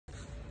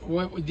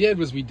what we did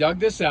was we dug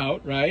this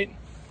out, right?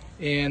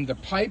 And the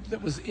pipe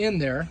that was in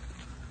there,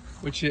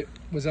 which it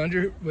was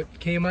under, what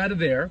came out of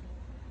there,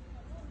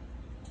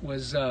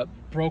 was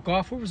broke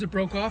off. Where was it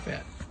broke off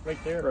at? Right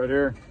there. Right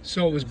here.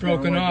 So it was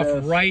broken off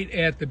right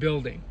at the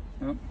building.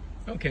 Yep.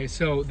 Okay,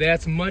 so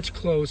that's much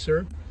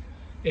closer.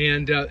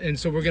 And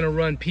so we're going to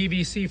run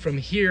PVC from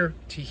here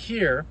to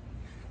here,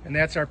 and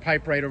that's our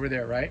pipe right over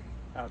there, right?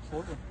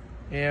 Absolutely.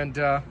 And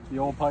the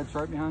old pipe's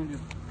right behind you.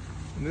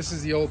 And this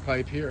is the old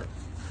pipe here.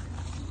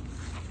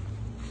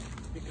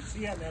 You can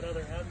see on that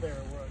other end there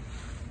where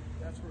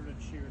that's where it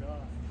sheared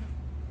off.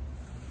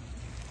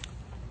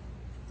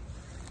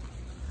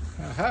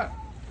 Aha.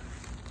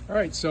 All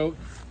right, so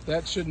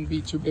that shouldn't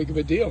be too big of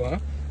a deal, huh?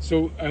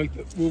 So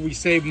will we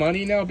save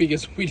money now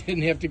because we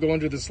didn't have to go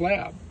under the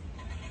slab?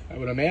 I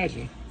would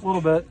imagine. A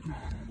little bit,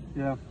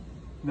 yeah.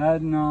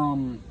 That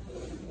and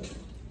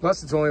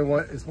plus it's only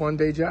one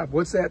day job.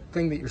 What's that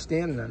thing that you're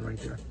standing on right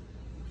there?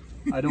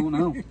 I don't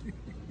know.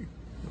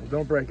 Well,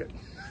 don't break it.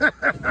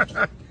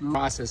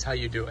 Process how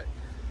you do it.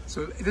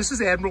 So this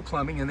is Admiral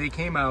Plumbing, and they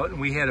came out and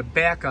we had a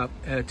backup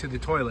to the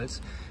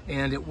toilets,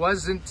 and it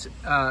wasn't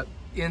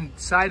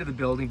inside of the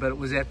building, but it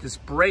was at this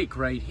break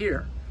right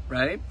here,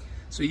 right?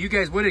 So you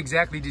guys, what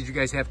exactly did you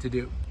guys have to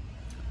do?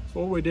 So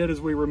what we did is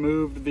we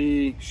removed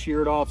the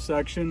sheared off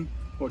section,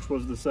 which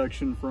was the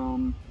section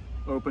from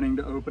opening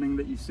to opening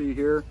that you see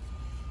here.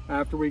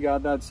 After we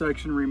got that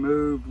section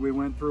removed, we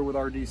went through with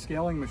our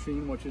descaling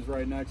machine, which is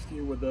right next to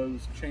you with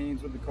those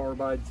chains with the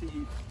carbide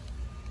teeth,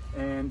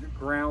 and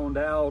ground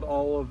out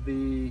all of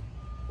the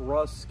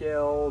rust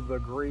scale, the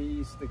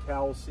grease, the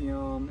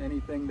calcium,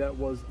 anything that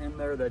was in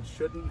there that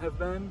shouldn't have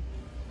been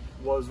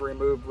was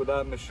removed with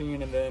that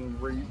machine and then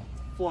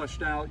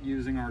flushed out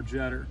using our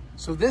jetter.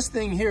 So this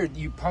thing here,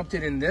 you pumped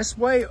it in this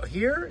way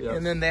here, yes,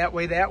 and then that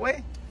way, that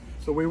way?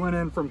 So we went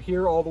in from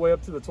here all the way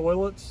up to the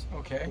toilets.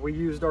 Okay. We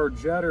used our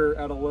jetter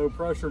at a low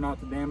pressure not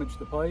to damage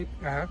the pipe,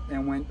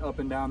 and went up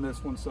and down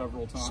this one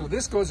several times. So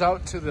this goes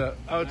out to the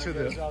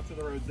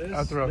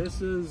road.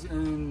 This is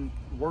in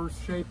worse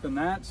shape than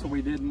that, so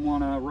we didn't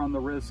want to run the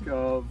risk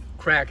of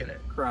cracking it.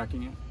 Right.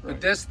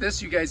 But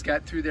this you guys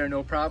got through there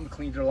no problem,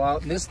 cleaned it all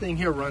out. And this thing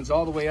here runs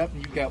all the way up,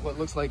 and you've got what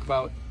looks like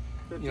about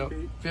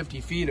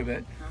 50 feet of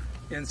it.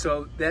 And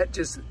so that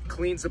just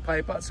cleans the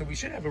pipe out. So we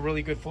should have a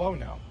really good flow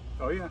now.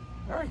 Oh yeah.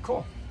 All right,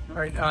 cool. All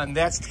right, and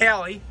that's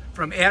Tally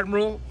from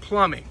Admiral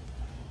Plumbing.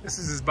 This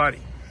is his buddy.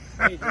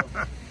 Pedro.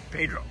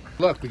 Pedro.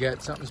 Look, we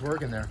got something's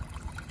working there.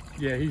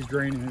 Yeah, he's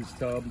draining his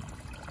tub.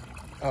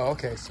 Oh,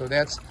 okay. So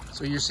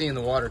you're seeing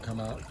the water come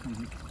out.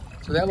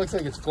 So that looks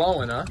like it's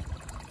flowing, huh?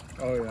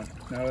 Oh yeah.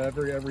 Now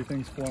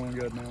everything's flowing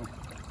good now.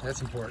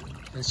 That's important.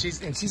 And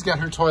she's got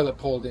her toilet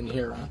pulled in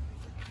here, huh?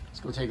 Let's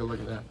go take a look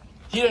at that.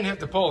 He didn't have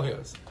to pull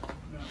his.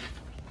 No.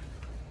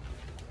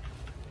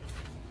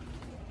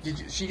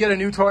 Did she get a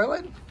new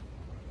toilet?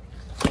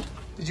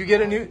 Did you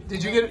get a new? Yeah.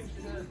 Did you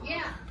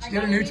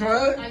get a new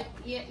toilet?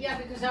 Yeah,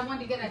 because I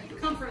wanted to get a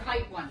comfort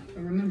height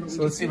one.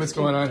 So let's see what's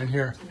going on in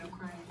here.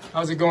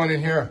 How's it going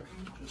in here?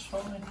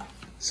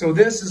 So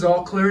this is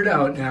all cleared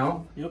out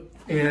now. Yep.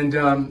 And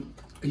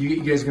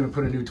you guys are going to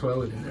put a new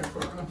toilet in there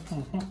for her.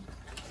 All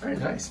right,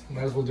 nice.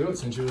 Might as well do it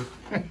since you're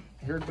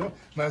here to go.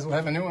 Might as well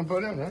have a new one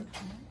put in, right?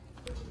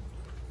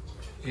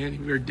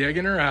 And we're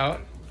digging her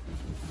out.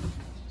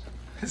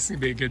 This is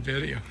going to be a good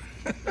video.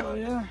 Oh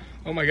yeah.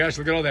 Oh my gosh,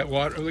 look at all that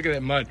water. Look at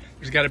that mud.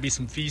 There's got to be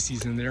some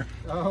feces in there.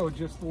 Oh,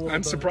 just a little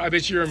I'm surprised. I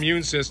bet your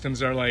immune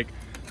systems are like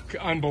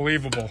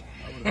unbelievable.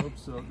 I would hope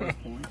so at this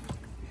point.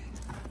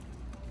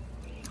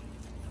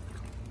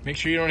 Make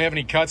sure you don't have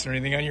any cuts or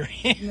anything on your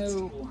hands.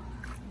 No.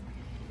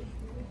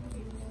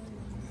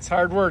 It's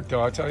hard work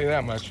though, I'll tell you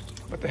that much.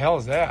 What the hell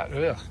is that?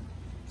 Ugh.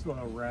 It's a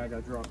rag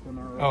I dropped in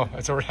our Oh,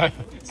 that's all right.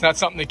 It's not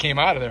something that came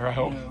out of there, I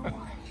hope.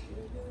 No.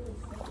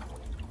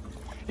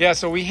 Yeah,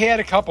 so we had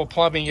a couple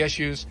plumbing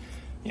issues,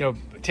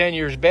 10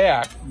 years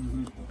back,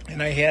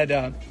 and I had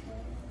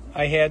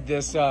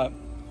this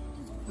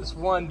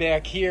one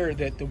back here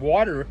that the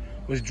water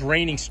was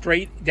draining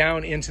straight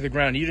down into the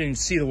ground. You didn't even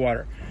see the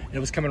water. It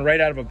was coming right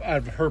out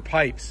of her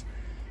pipes,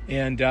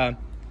 and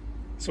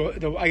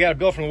so I got a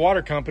bill from the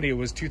water company. It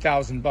was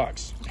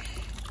 $2,000.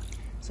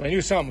 So I knew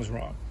something was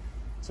wrong.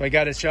 So I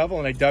got a shovel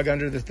and I dug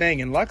under the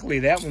thing, and luckily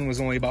that one was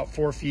only about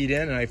 4 feet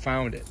in, and I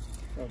found it,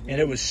 and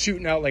it was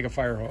shooting out like a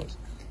fire hose.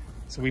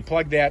 So we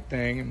plugged that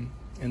thing,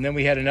 and then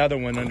we had another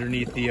one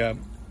underneath the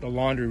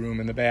laundry room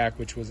in the back,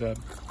 which was a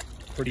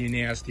pretty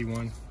nasty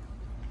one.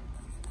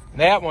 And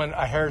that one,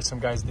 I hired some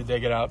guys to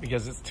dig it out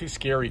because it's too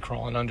scary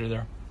crawling under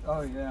there.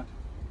 Oh yeah.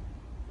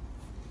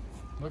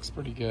 Looks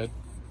pretty good,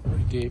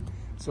 pretty deep.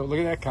 So look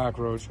at that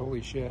cockroach,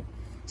 holy shit.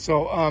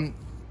 So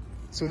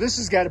so this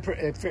has got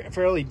a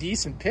fairly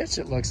decent pitch,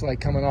 it looks like,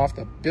 coming off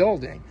the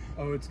building.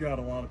 Oh, it's got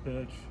a lot of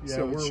pitch. Yeah,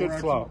 so it should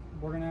flow.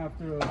 We're gonna have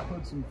to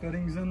put some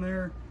fittings in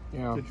there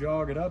to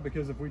jog it up,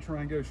 because if we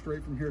try and go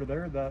straight from here to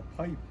there, that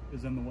pipe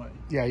is in the way.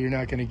 Yeah, you're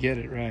not gonna get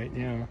it right,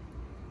 yeah.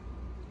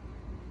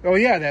 Oh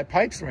yeah, that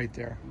pipe's right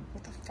there.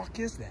 What the fuck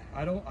is that?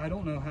 I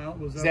don't know how it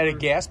was. Is that a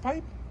gas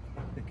pipe?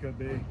 It could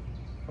be.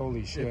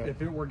 Holy shit.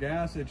 If it were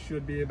gas, it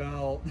should be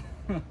about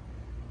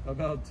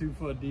about 2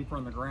 foot deeper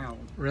in the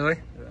ground. Really?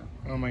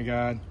 Yeah. Oh my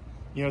God.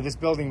 You know, this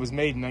building was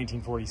made in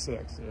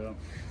 1946. Yeah.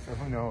 So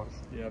who knows?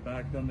 Yeah,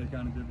 back then they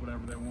kind of did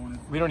whatever they wanted.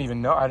 We don't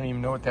even know. I don't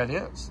even know what that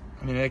is.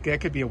 I mean,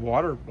 that could be a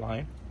water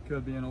line.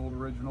 Could be an old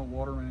original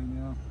water main,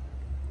 yeah.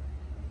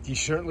 You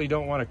certainly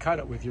don't want to cut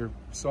it with your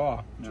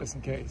saw, just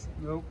in case.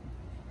 Nope.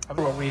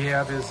 What we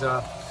have is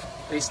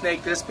they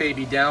snake this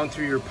baby down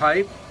through your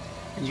pipe,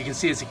 and you can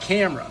see it's a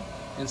camera.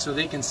 And so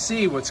they can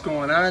see what's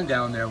going on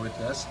down there with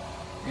this.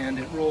 And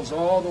it rolls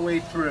all the way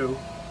through.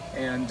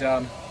 And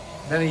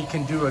then he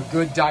can do a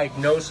good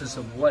diagnosis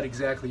of what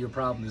exactly your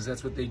problem is.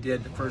 That's what they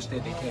did the first day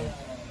they came.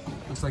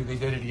 Looks like they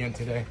did it again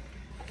today.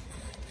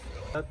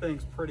 That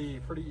thing's pretty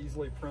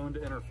easily prone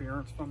to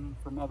interference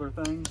from other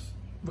things.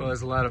 Well,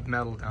 there's a lot of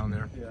metal down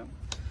there. Yeah.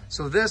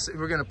 So this,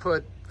 we're gonna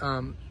put,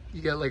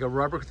 you got like a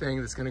rubber thing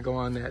that's gonna go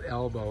on that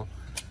elbow,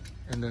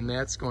 and then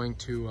that's going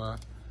to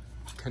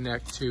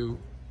connect to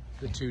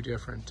the two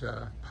different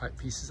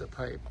pieces of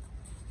pipe.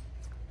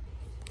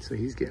 So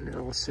he's getting it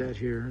all set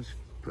here, he's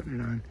putting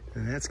it on,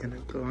 and that's gonna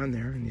go on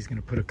there, and he's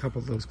gonna put a couple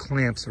of those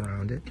clamps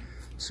around it,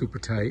 super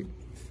tight.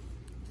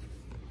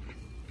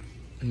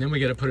 And then we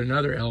gotta put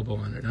another elbow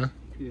on it, huh?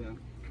 Yeah.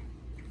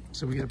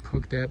 So we gotta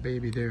hook that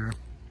baby there.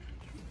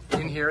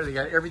 In here, they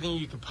got everything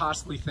you could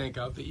possibly think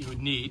of that you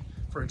would need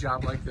for a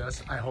job like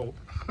this, I hope,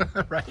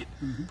 right?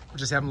 Mm-hmm. We're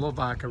just having a little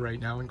vodka right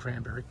now in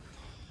cranberry.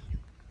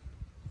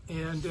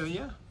 And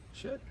yeah,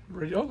 shit.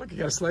 Ready. Oh, look, you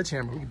got a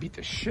sledgehammer. We can beat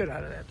the shit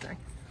out of that thing.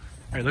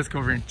 All right, let's go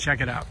over and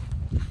check it out.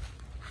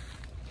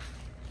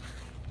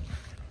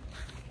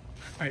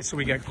 All right, so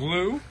we got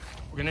glue.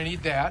 We're gonna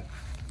need that.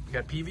 We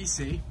got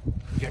PVC.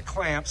 We got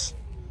clamps.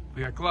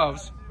 We got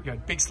gloves. We got a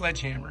big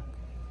sledgehammer.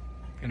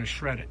 Gonna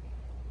shred it.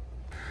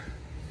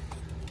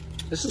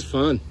 This is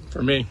fun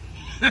for me.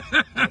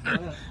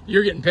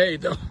 You're getting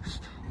paid though. All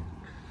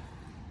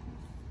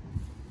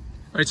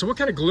right, so what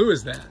kind of glue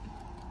is that?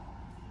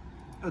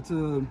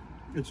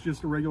 It's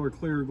just a regular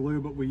clear glue,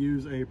 but we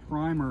use a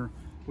primer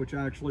which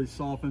actually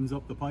softens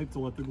up the pipe to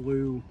let the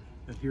glue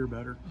adhere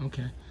better.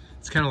 Okay,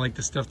 it's kind of like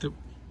the stuff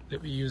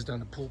that we used on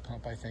the pool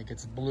pump. I think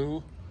it's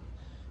blue.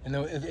 And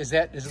then is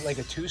it like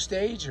a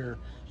 2-stage, or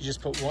you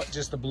just put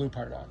just the blue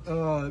part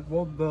on?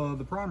 Well,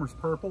 the primer's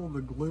purple,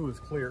 the glue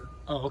is clear.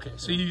 Oh, okay.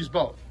 So you use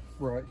both.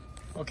 Right.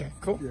 Okay,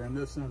 cool. Yeah, in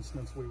this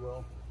instance we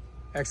will.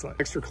 Excellent.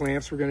 Extra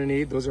clamps we're going to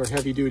need. Those are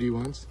heavy duty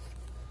ones.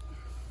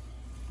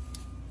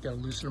 Got to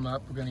loosen them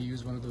up. We're going to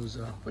use one of those,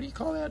 what do you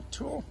call that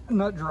tool?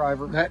 Nut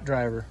driver. Nut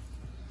driver.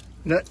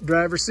 Nut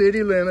driver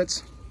city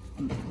limits.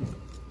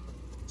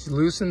 So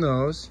loosen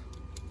those.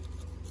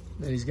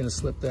 Then he's going to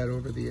slip that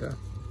over the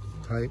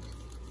pipe.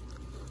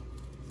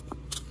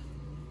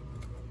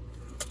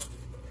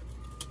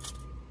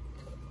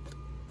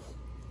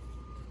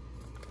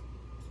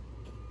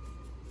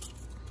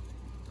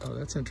 Oh,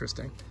 that's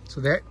interesting.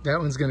 So that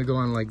one's going to go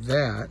on like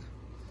that.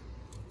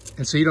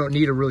 And so you don't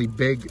need a really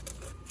big,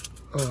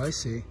 oh, I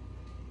see.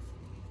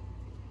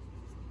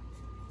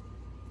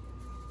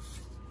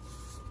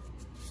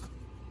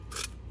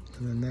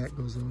 And then that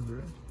goes over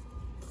it.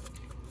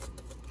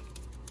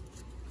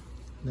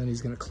 And then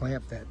he's going to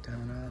clamp that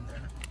down on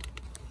there.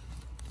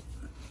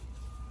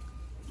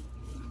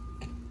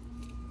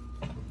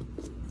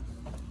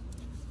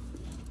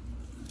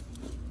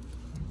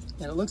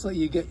 And it looks like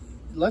you get,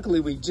 luckily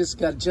we just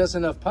got just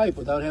enough pipe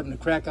without having to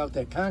crack out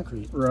that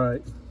concrete.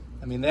 Right.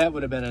 I mean, that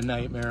would have been a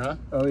nightmare, huh?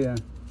 Oh yeah.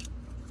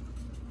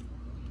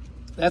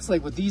 That's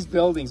like with these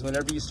buildings,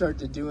 whenever you start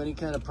to do any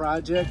kind of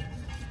project,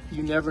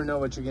 you never know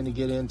what you're going to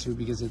get into,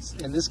 because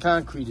and this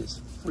concrete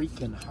is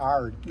freaking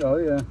hard. Oh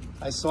yeah.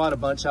 I sawed a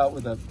bunch out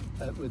with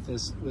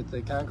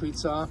the concrete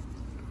saw,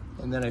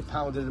 and then I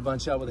pounded a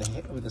bunch out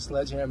with a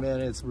sledgehammer. Man,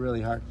 it's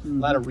really hard. A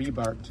lot of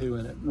rebarb too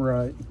in it.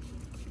 Right.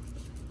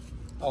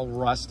 All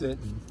rusted,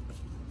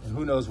 and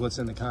who knows what's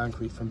in the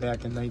concrete from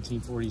back in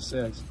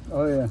 1946.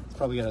 Oh yeah. It's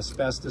probably got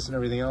asbestos and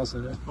everything else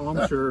in it. Oh,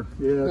 I'm sure.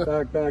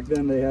 Yeah, back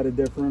then they had a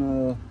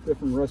different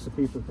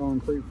recipe for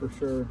concrete for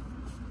sure.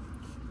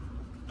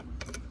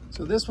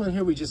 So this one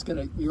here, we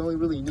only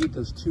really need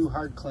those 2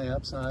 hard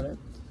clamps on it,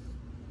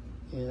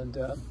 and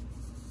then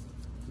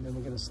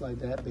we're gonna slide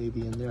that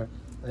baby in there.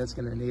 That's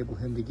gonna enable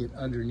him to get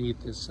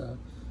underneath this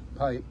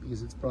pipe,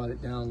 because it's brought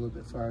it down a little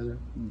bit farther.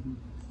 Mm-hmm.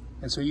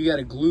 And so you got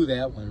to glue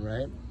that one,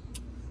 right?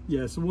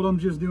 Yeah. So what I'm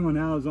just doing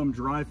now is I'm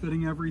dry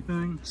fitting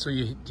everything, So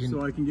you can,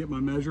 so I can get my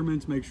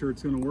measurements, make sure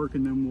it's going to work,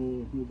 and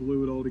then we'll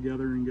glue it all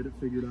together and get it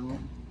figured out.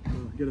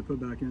 Get it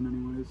put back in,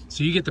 anyways.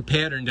 so you get the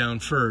pattern down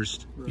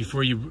first, right,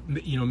 before you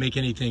make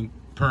anything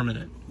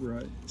permanent.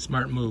 Right.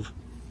 Smart move.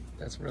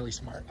 That's really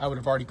smart. I would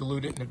have already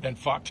glued it and have been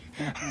fucked.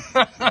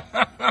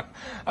 I'd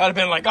have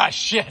been like, oh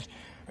shit,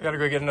 I got to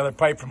go get another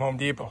pipe from Home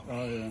Depot.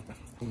 Oh yeah.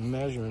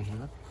 Measuring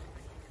here.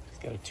 It's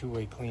got a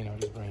 2-way clean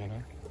out he's bringing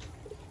in.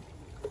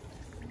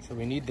 So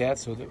we need that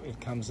so that it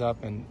comes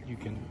up and you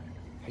can,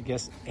 I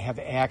guess, have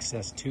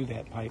access to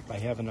that pipe by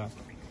having a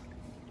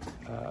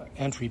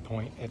entry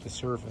point at the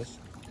surface.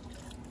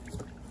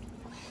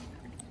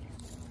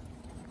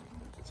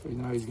 So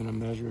now he's gonna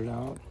measure it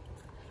out.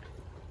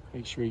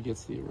 Make sure he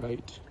gets the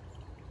right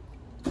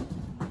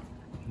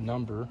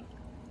number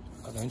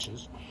of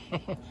inches.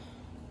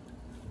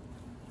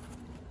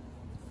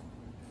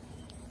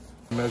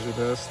 Measure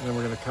this, and then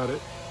we're gonna cut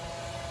it.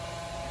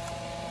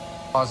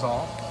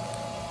 Sawzall.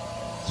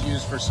 It's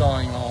used for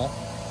sawing all.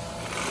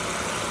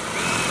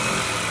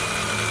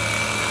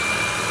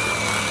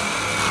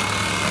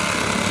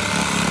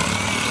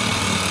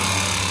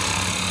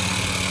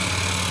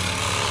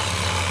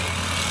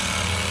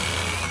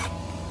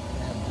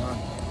 And done.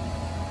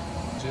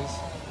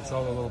 It's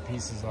all the little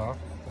pieces off.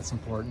 That's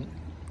important.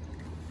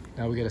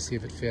 Now we got to see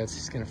if it fits.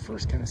 He's going to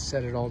first kind of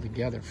set it all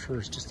together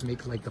first, just to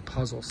make like the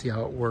puzzle, see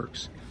how it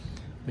works.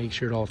 Make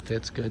sure it all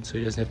fits good so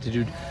he doesn't have to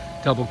do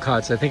double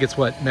cuts. I think it's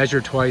what,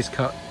 measure twice,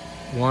 cut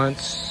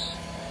once,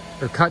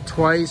 or cut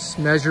twice,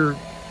 measure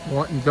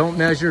one, don't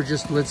measure,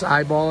 just let's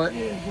eyeball it.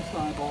 Yeah, just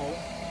eyeball it.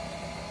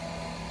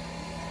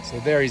 So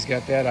there, he's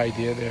got that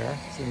idea there.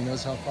 So he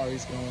knows how far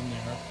he's going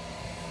there.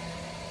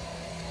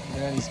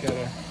 And then he's got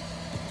to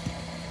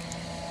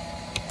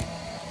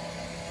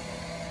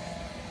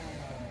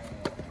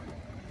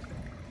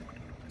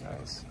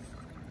nice.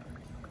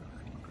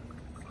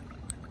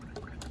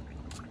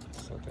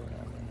 Set that on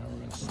there. Now we're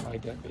going to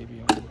slide that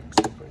baby on there.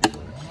 Step by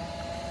step.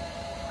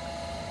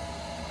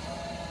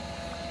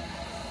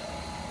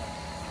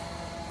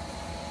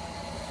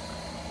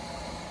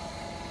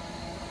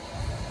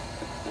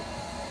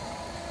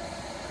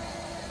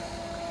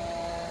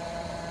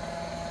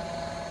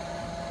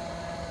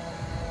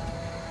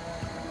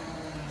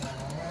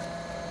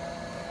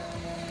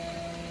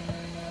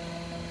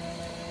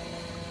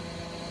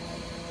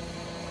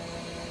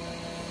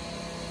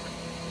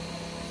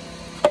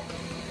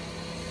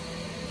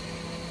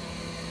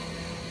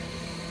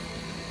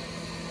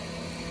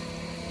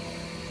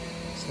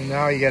 So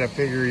now you got to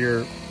figure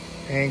your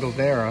angle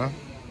there, huh?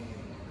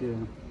 Yeah.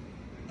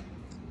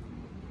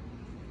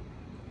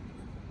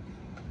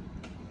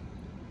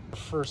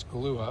 First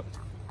glue up.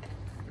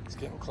 It's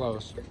getting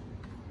close.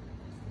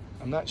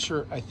 I'm not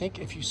sure. I think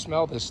if you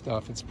smell this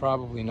stuff, it's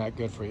probably not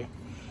good for you.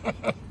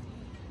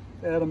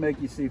 That'll make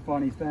you see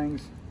funny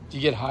things. Do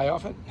you get high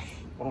off it?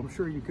 Well, I'm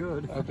sure you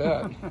could. I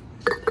bet.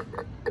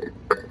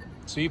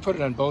 So you put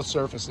it on both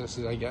surfaces,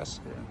 I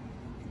guess. Yeah.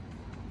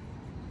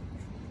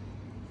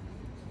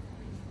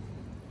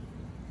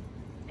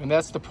 And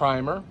that's the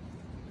primer.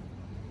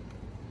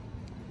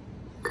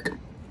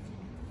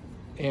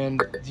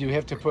 And do you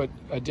have to put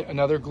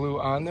another glue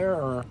on there,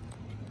 or?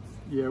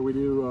 Yeah, we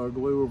do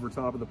glue over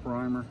top of the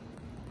primer.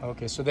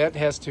 Okay, so that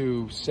has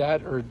to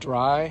set or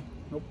dry?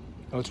 Nope.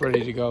 Oh, it's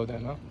ready to go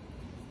then, huh?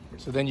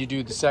 So then you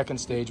do the second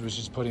stage, which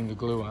is putting the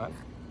glue on. Want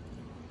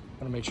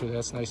to make sure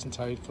that's nice and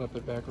tight, flip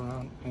it back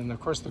around. And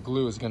of course the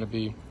glue is going to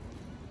be,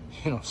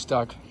 you know,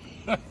 stuck.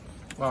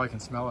 Well, I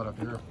can smell it up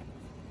here.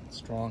 It's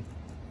strong.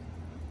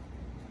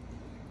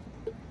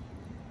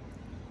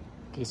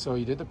 Okay, so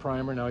he did the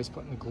primer, now he's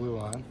putting the glue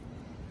on.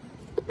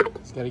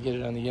 He's got to get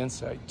it on the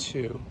inside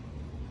too.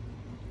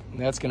 And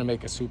that's going to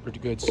make a super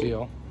good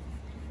seal.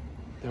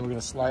 Then we're going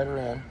to slide her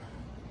in.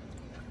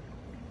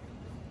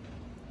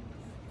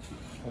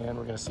 And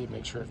we're going to see,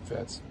 make sure it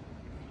fits.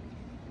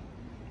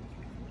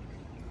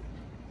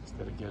 Just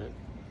got to get it.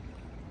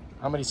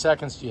 How many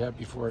seconds do you have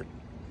before it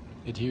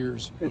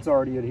adheres? It's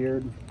already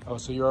adhered. Oh,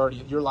 so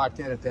you're locked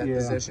in at that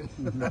position.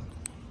 Mm-hmm.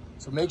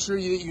 So make sure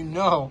that you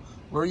know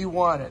where you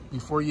want it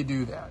before you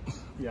do that.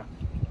 Yeah.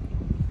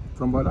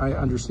 From what I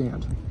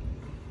understand.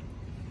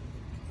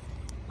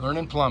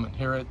 Learning plumbing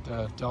here at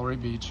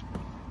Delray Beach,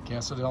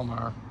 Casa del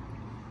Mar,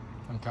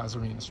 on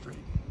Casuarina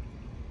Street.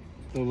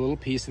 The little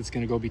piece that's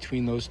going to go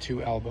between those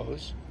two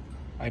elbows,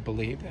 I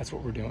believe that's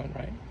what we're doing,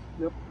 right?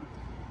 Yep.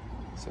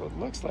 So it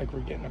looks like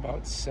we're getting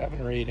about 7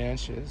 or 8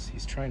 inches.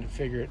 He's trying to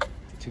figure it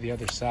to the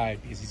other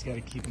side because he's got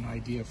to keep an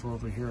idea for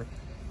over here,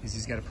 because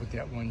he's got to put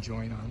that one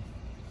joint on.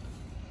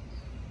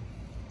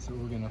 So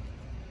we're gonna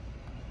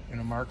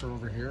mark her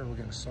over here. We're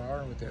gonna saw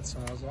her with that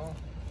Sawzall.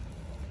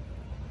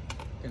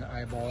 Gonna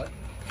eyeball it.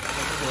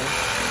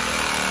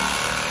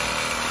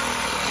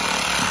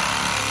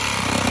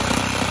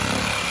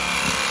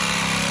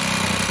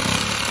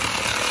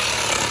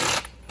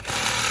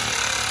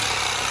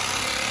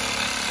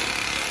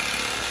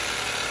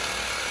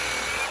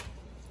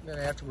 Then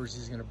afterwards,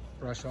 he's gonna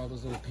brush all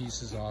those little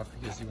pieces off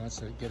because he wants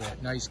to get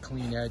a nice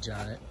clean edge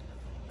on it.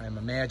 I'm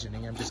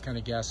imagining. I'm just kind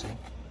of guessing,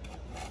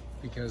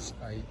 because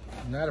I'm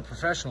not a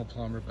professional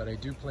plumber, but I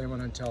do play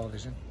one on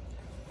television.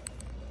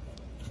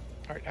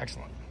 All right,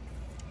 excellent.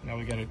 Now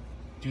we got to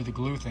do the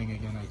glue thing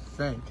again, I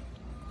think.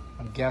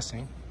 I'm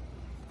guessing.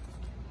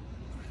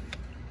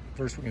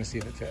 First, we're going to see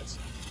if it fits.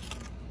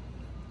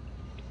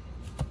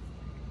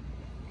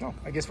 No,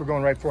 I guess we're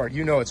going right for it.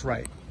 You know it's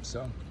right,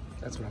 so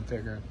that's what I'm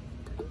figuring.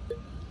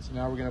 So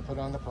now we're going to put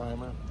on the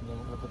primer, and then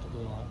we're going to put the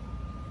glue on.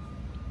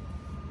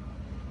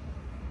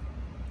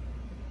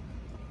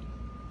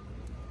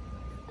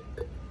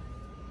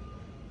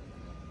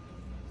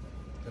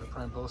 Got to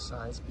prime both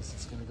sides because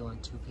it's going to go in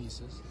 2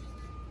 pieces,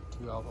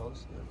 2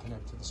 elbows that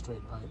connect to the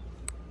straight pipe.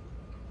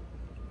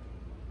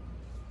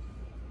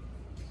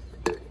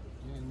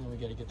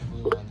 got to get the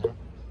glue on there.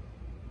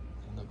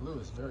 And the glue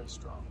is very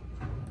strong.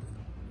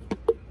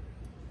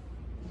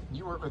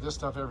 You work with this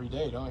stuff every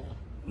day, don't you?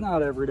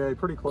 Not every day,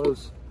 pretty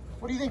close.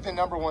 What do you think the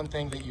number one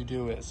thing that you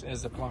do is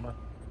as a plumber?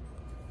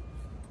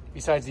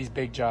 Besides these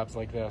big jobs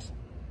like this?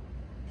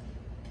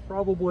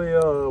 Probably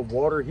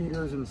water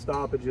heaters and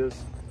stoppages.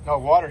 Oh,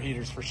 water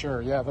heaters for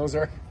sure. Yeah, those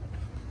are.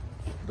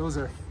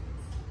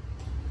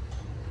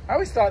 I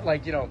always thought,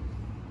 like, you know,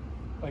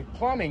 like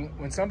plumbing,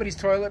 when somebody's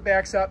toilet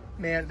backs up,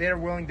 man, they're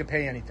willing to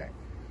pay anything.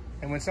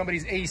 And when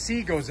somebody's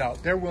AC goes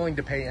out, they're willing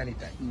to pay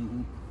anything.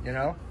 Mm-hmm. You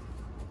know?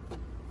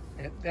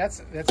 And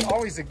that's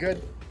always a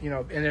good, you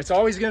know, and it's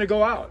always going to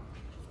go out.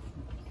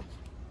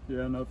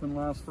 Yeah, nothing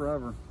lasts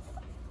forever.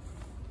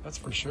 That's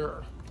for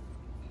sure.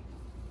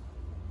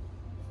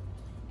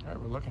 All right,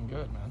 we're looking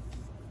good, man.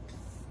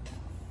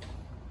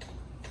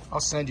 I'll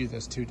send you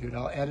this too, dude.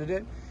 I'll edit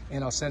it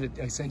and I'll send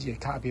you a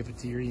copy of it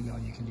to your email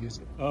and you can use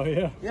it. Oh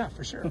yeah? Yeah,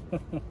 for sure. Yeah.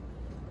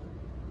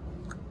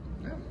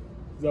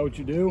 Is that what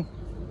you do?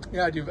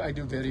 Yeah, I do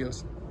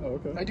videos.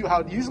 Oh,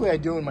 okay. Usually I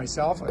do it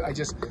myself. I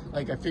just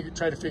like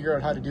try to figure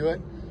out how to do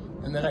it,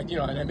 and then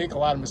I make a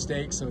lot of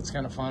mistakes, so it's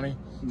kind of funny.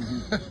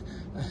 Mm-hmm.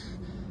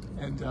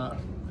 and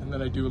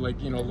then I do,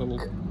 like, you know, little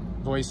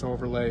voice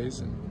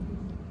overlays, and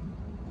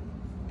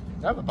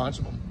I have a bunch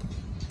of them.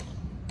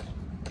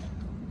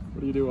 What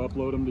do you do?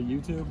 Upload them to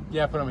YouTube?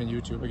 Yeah, I put them on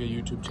YouTube. I got a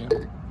YouTube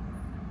channel.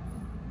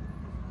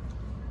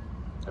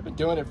 I've been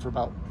doing it for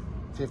about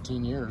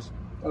 15 years.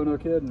 Oh, no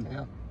kidding.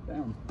 Yeah.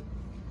 Damn.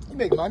 You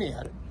make money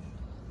at it.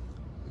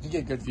 If you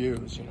get good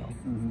views, you know.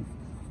 Mm-hmm.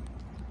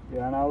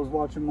 Yeah, and I was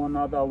watching one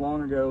not that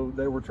long ago.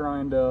 They were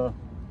trying to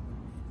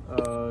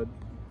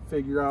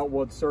figure out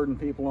what certain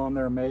people on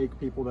there make,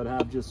 people that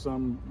have just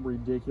some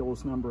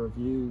ridiculous number of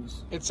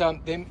views. It's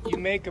you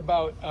make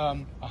about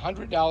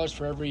 $100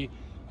 for every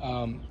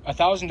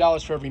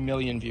 $1,000 for every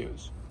million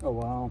views. Oh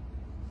wow.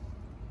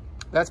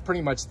 That's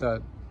pretty much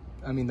the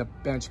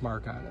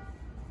benchmark on it.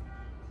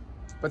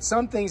 But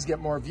some things get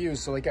more views.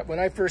 So like when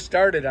I first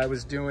started, I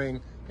was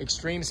doing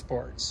extreme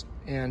sports,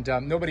 and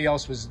nobody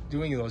else was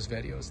doing those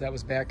videos. That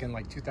was back in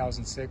like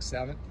 2006,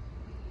 7.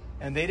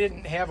 And they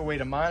didn't have a way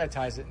to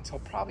monetize it until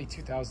probably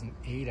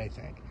 2008, I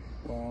think.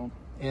 Wow.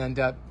 And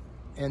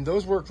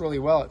those worked really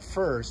well at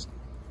first,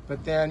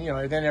 but then, you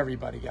know, then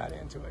everybody got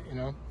into it, you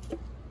know.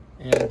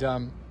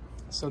 And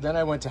so then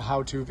I went to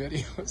how-to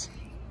videos.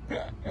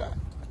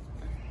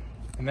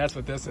 And that's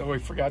what this, oh, we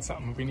forgot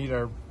something. We need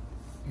our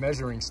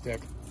measuring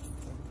stick.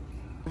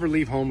 Never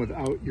leave home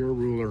without your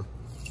ruler. All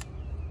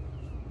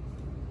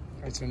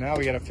right, so now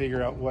we got to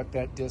figure out what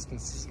that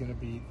distance is going to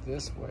be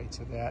this way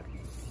to that.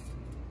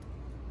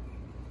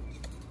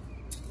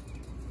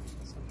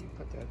 So if you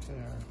put that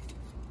there,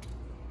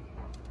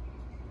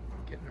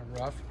 getting a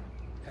rough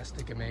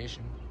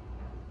estimation.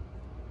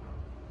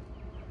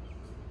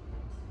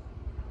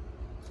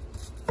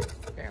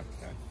 Bam,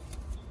 done.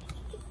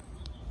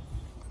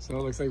 So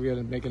it looks like we got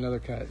to make another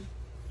cut.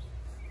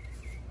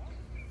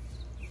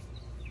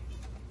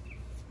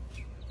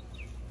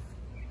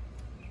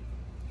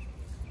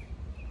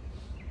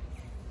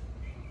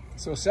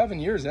 So 7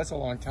 years, that's a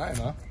long time,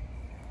 huh?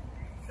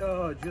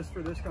 Just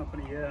for this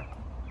company, yeah.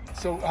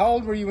 So how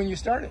old were you when you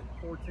started?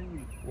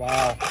 14.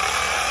 Wow.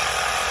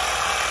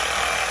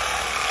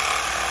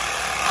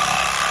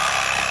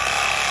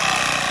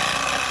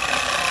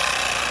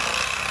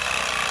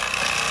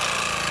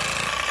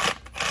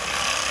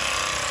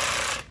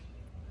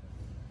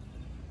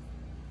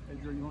 Hey,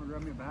 Drew, you want to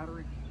grab me a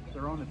battery?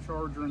 They're on the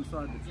charger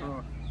inside the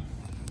truck.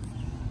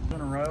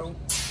 In a row.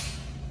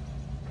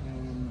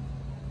 And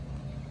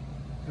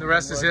The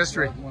rest is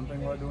history. One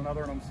thing led to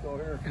another, and I'm still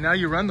here. And now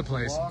you run the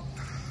place. So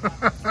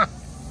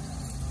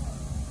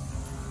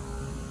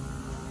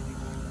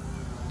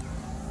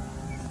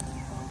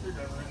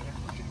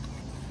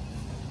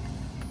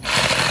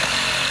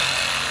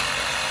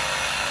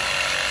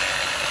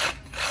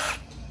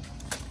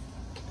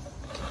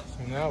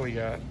now we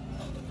got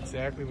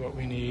exactly what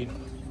we need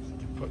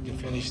to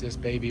finish this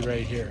baby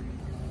right here.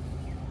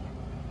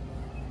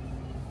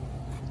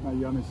 Now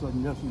you got me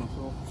second guessing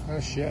myself. Oh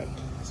shit,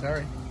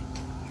 sorry.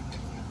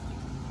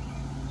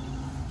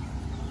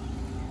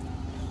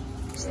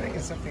 Just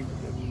thinking something good.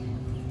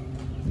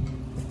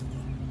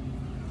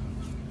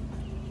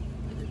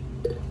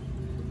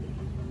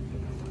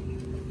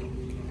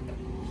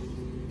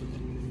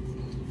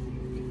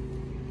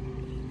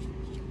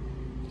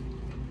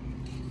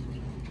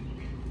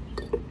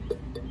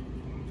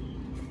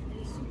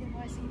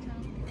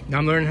 Now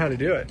I'm learning how to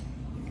do it.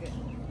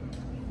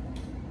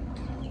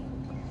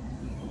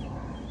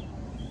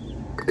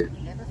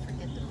 Never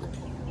forget the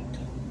purple.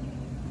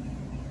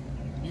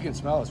 You can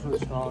smell it's really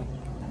strong.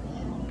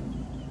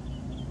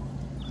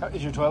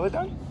 Is your toilet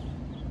done?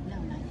 No,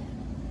 not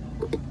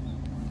yet.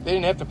 They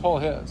didn't have to pull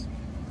his.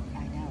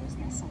 I know,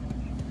 isn't that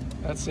something?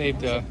 That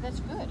saved That's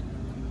good.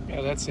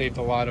 yeah, that saved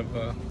a lot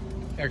of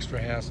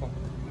extra hassle.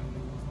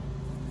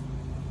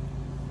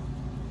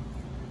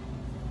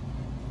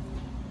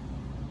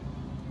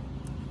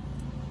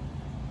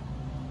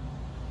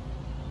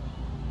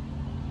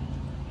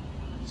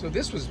 So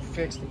this was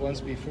fixed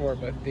once before,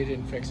 but they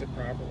didn't fix it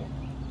properly.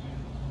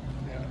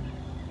 Yeah.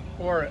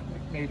 Or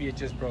maybe it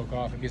just broke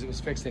off because it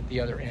was fixed at the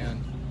other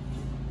end.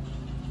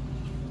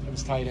 It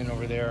was tied in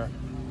over there.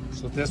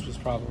 So this was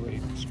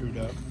probably screwed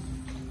up.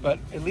 But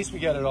at least we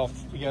got it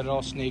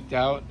all snaked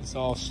out. It's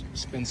all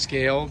been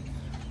scaled.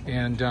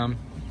 And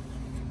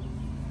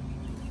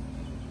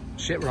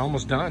shit, we're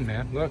almost done,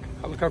 man. Look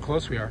how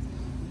close we are.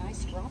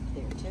 Nice drop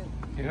there too.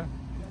 Yeah.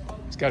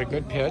 It's got a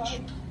good pitch.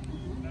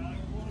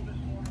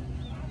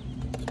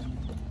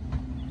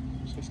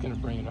 So it's gonna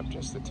bring it up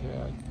just a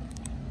tad.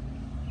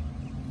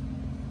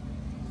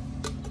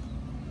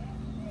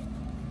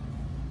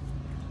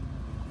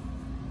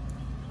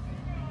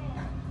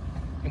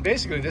 And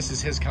basically this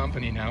is his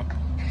company now.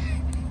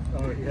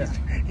 Oh yeah.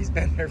 He's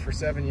been there for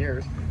 7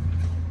 years.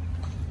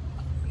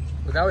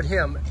 Without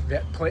him,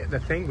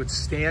 the thing would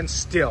stand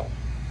still.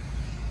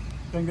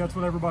 I think that's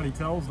what everybody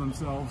tells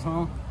themselves,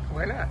 huh?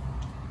 Why not?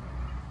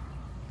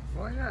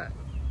 Why not?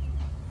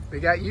 They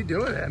got you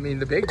doing it. I mean,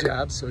 the big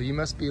job, so you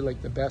must be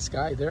like the best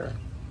guy there.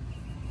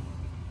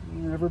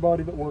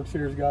 Everybody that works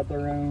here has got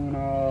their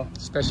own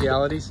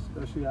specialities.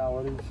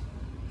 Specialities.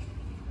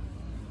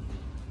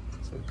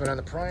 So we put on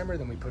the primer,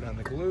 then we put on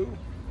the glue,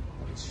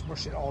 and we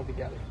smush it all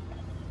together.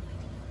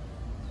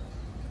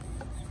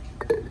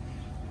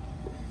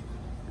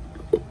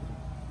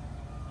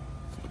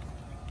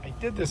 I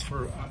did this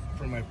for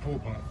my pool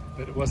pump,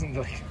 but it wasn't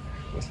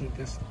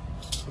this.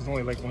 It was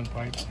only like one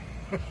pipe.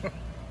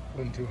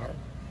 Wasn't too hard.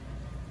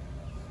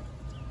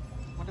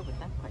 I wonder what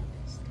that pipe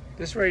is.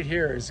 This right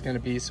here is going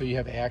to be so you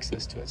have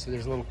access to it. So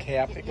there's a little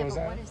cap that goes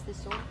on. What is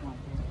this old one?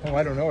 Oh,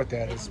 I don't know what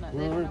that is.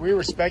 We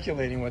were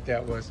speculating what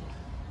that was.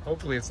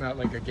 Hopefully it's not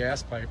like a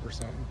gas pipe or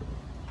something.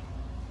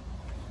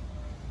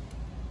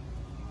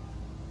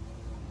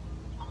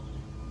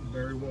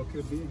 Very well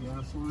could be a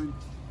gas line.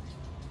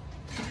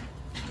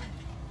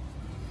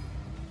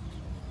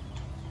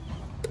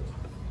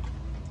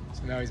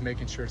 So now he's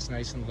making sure it's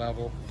nice and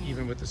level,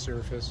 even with the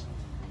surface.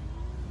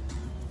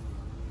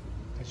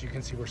 As you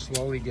can see, we're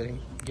slowly getting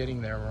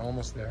there. We're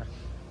almost there.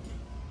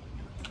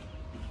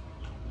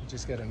 We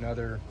just got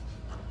another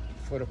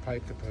foot of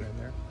pipe to put in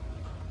there.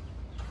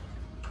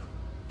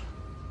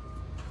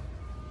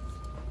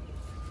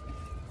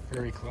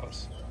 Very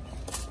close.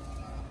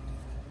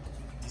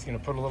 He's going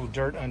to put a little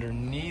dirt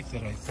underneath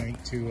it, I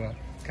think, to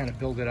kind of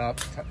build it up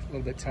a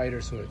little bit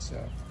tighter, so it's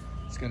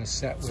going to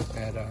set with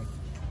that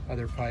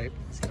other pipe.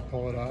 He's going to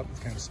pull it up,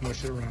 kind of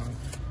smush it around.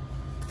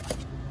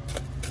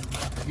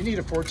 You need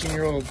a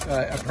 14-year-old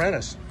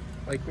apprentice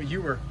like what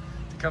you were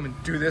to come and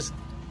do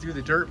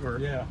the dirt work.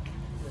 Yeah.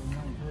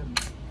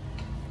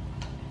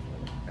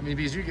 I mean,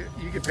 because you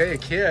could pay a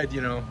kid,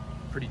 you know,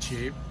 pretty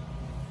cheap.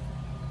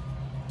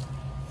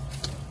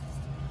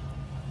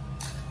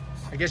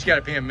 I guess you got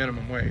to pay him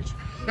minimum wage.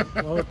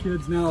 Well,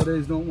 kids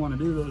nowadays don't want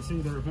to do this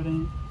either. If it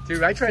ain't.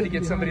 Dude, I tried to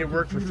get somebody to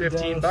work for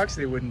 15 bucks.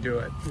 They wouldn't do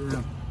it.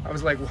 Yeah. I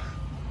was like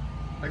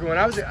when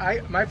I was,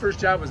 my first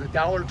job was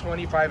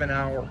 $1.25 an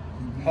hour,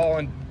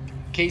 hauling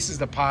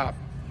cases of pop.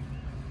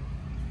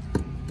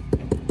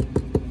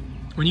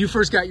 When you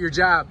first got your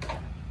job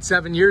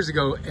 7 years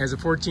ago as a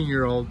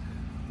 14-year-old,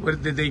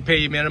 what did they pay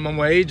you minimum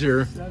wage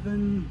or?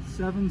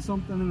 Seven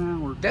something an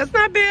hour. That's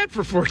not bad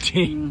for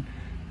 14.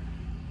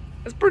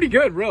 That's pretty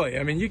good, really.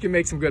 I mean, you can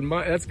make some good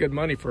money. That's good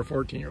money for a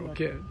 14-year-old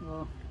kid.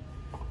 No,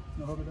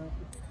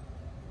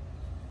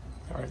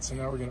 All right, so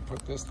now we're going to put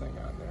this thing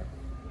on there.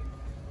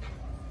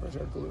 Where's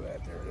our glue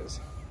at? There it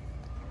is.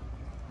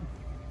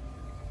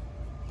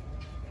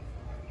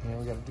 Now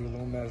we got to do a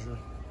little measure.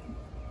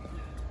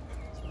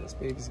 So this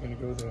baby's going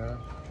to go there.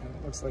 And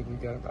it looks like we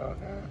got about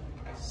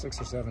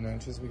 6 or 7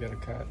 inches we got to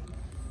cut.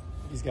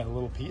 He's got a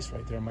little piece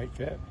right there, might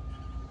fit.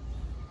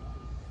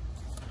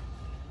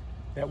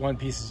 That one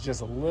piece is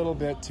just a little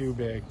bit too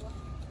big.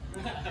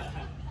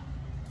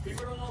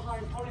 People don't know how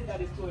important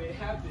that is to it. It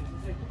happens.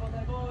 It's like, people are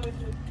like, oh, it's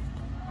just,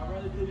 I'd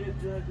rather do this,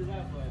 do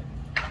that, but...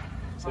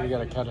 So you got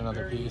to cut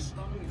another piece.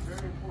 Plumbing is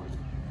very important.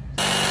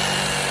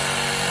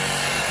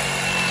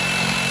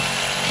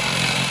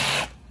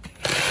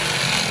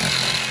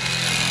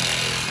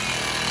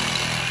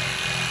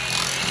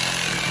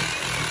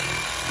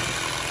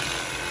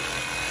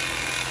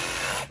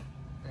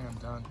 And I'm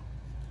done.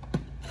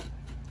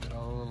 Get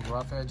all the little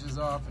rough edges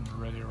off and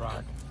we're ready to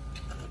rock.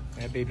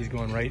 That baby's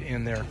going right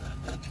in there.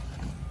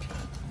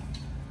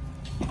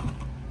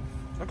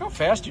 Look how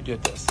fast you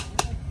did this.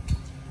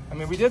 I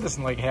mean, we did this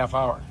in like a half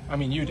hour. I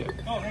mean, you did.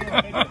 Oh,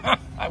 no.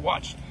 I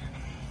watched.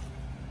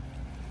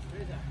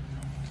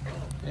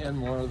 And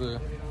more of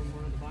the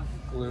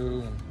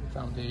glue and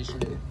foundation.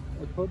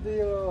 Put the,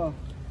 you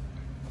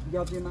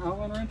got the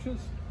Allen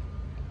wrenches?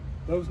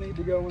 Those need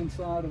to go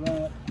inside of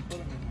that.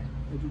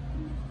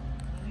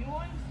 You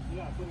want?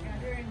 Yeah, put it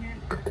in here.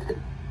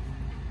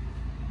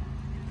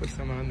 Put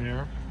some on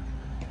there.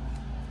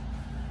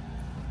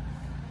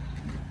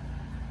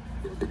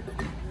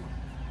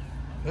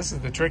 This is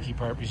the tricky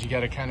part because you got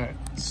to kind of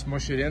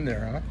smush it in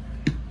there, huh?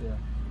 Yeah.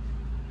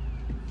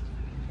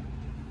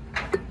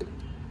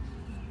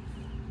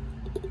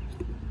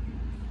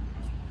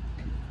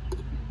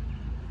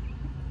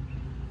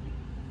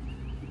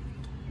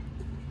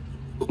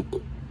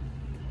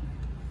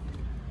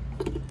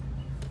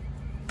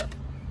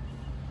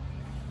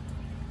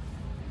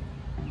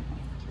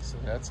 So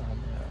that's on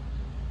there.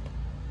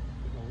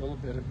 A little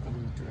bit of glue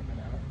dripping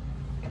out.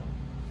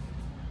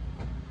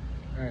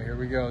 All right, here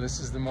we go.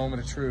 This is the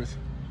moment of truth.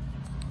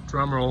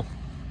 Drum roll.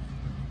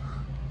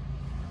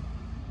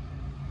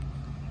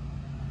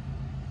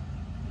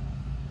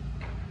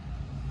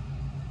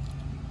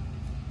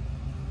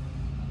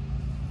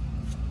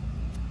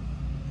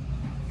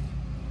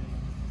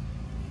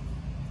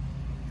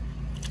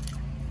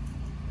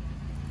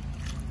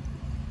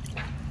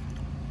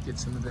 Get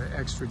some of the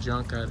extra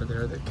junk out of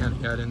there that kind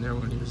of got in there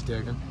when he was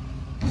digging.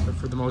 But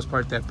for the most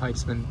part, that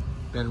pipe's been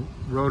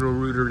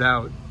roto-rootered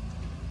out.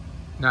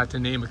 Not to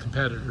name a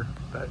competitor,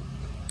 but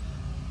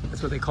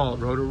that's what they call it,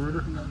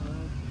 roto-rooter.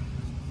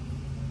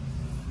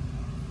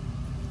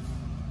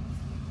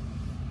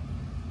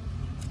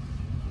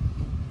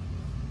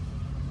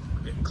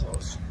 We're getting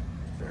close,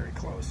 very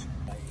close.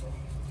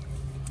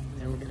 And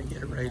then we're gonna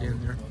get it right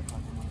in there.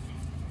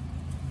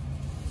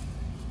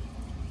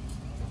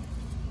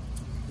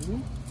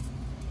 Ooh.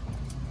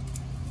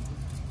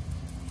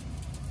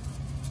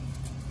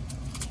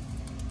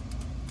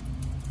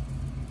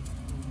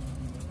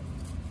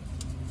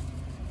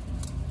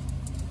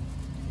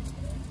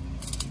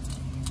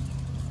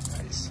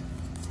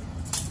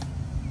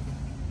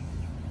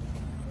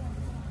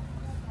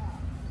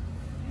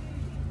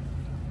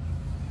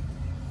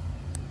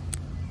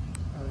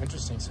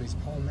 Interesting, so he's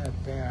pulling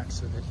that back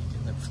so that he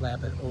can then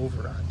flap it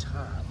over on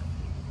top.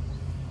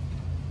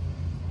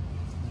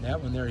 And that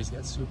one there, he's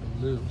got super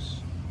loose.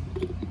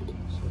 So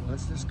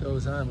once this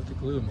goes on with the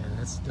glue, man,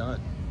 it's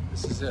done.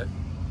 This is it.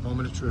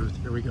 Moment of truth.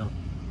 Here we go.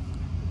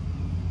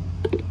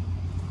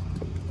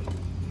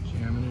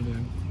 Jamming it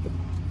in.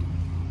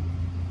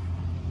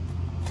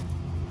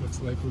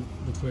 Looks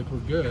like we're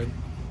good.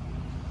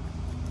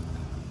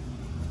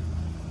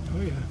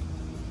 Oh yeah.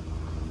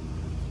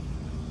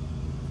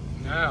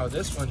 Now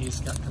this one he's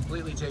got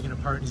completely taken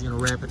apart and he's going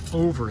to wrap it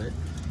over it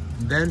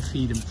and then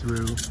feed him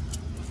through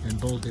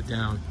and bolt it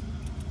down.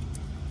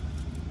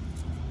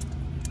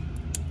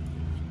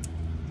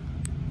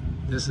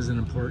 This is an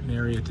important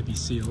area to be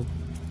sealed.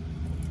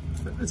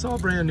 But it's all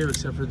brand new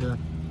except for the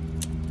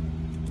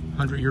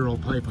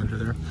 100-year-old pipe under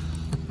there.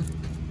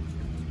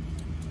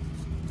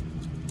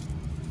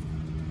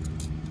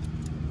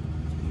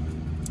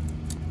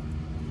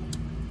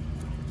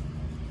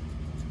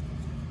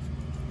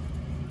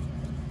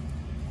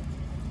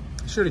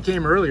 Should have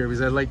came earlier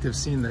because I'd like to have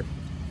seen that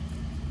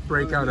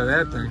break out of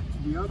that thing.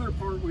 The other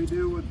part we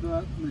do with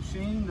the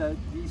machine that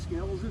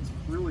descales, it's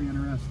really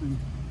interesting.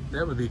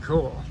 That would be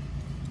cool.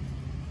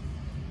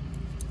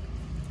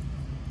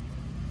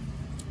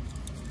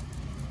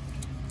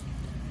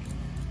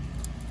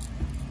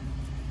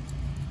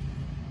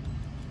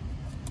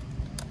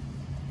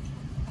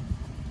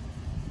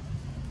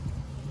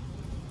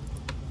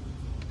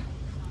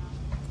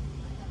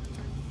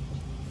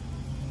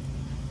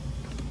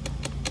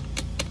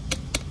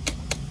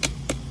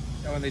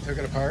 When they took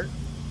it apart?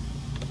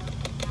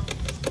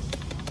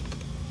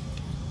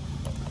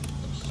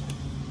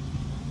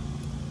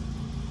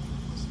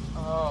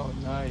 Oh,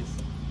 nice.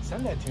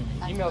 Send that to me.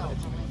 Email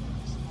that to me.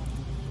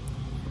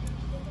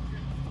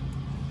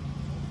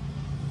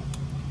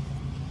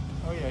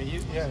 Oh yeah,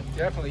 yeah,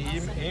 definitely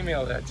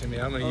email that to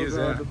me. I'm going to use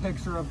that. The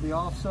picture of the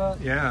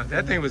offset? Yeah,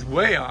 that thing was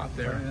way off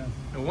there. Oh, yeah.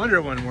 No wonder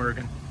it wasn't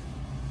working.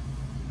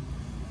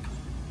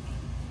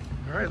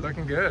 All right,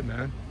 looking good,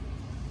 man.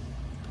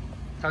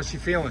 How's she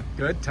feeling?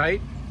 Good? Tight?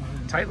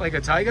 Tight like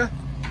a tiger?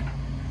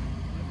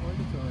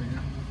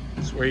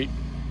 Sweet.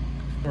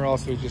 We're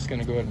also just going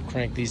to go ahead and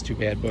crank these two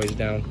bad boys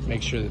down.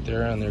 Make sure that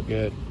they're on there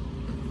good.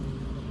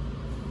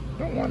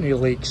 Don't want any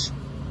leaks.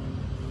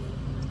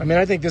 I mean,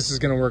 I think this is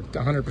going to work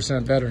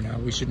 100% better now.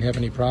 We shouldn't have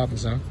any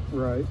problems, huh?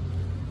 Right.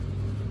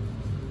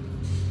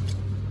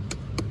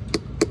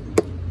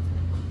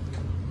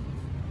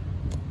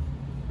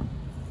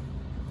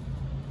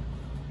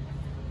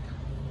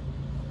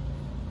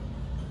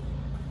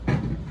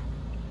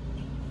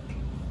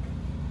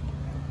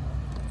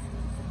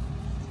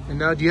 And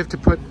now do you have to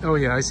put, oh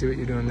yeah, I see what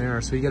you're doing there.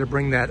 So you got to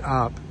bring that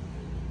up.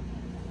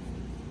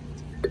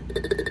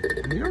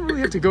 You don't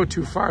really have to go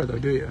too far though,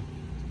 do you?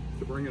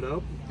 To bring it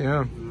up?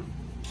 Yeah.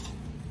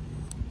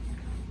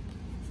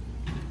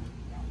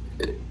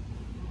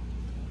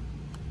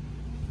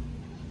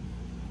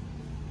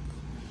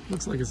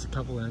 Looks like it's a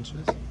couple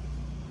inches.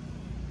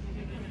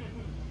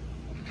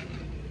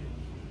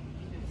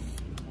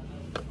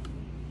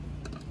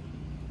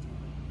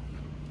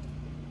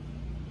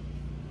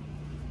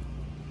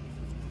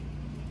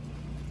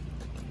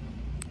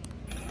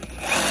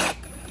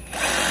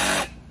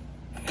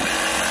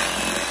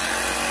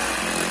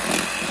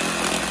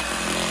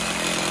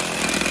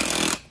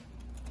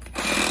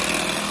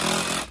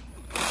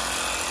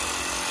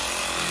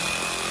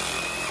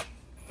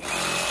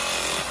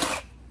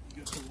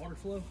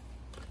 Flow?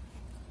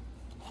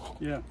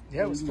 Yeah.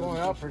 Yeah, it was flowing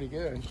out pretty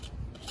good.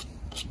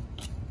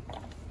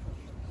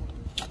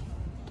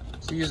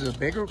 So you use a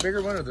bigger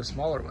one or the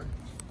smaller one?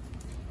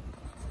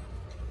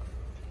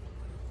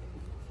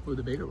 Oh,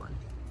 the bigger one.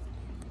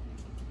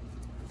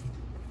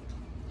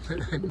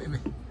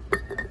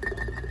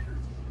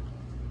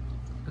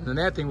 And then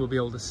that thing we'll be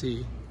able to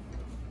see.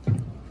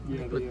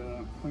 Yeah,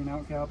 the clean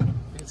out cap.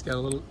 It's got a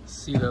little,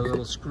 see the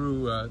little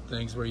screw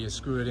things where you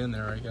screw it in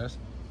there, I guess.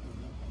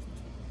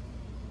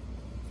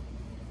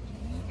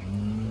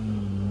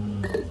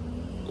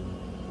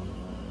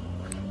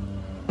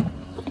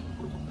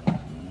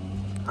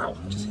 Ow,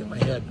 just hit my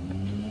head.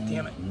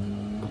 Damn it.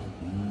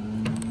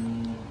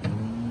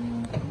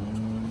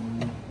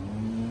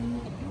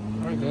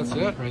 All right, that's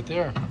it right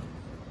there.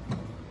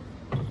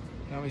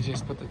 Now we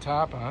just put the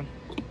top on.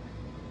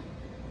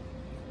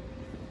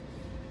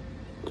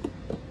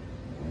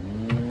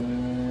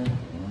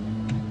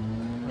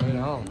 Right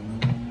on.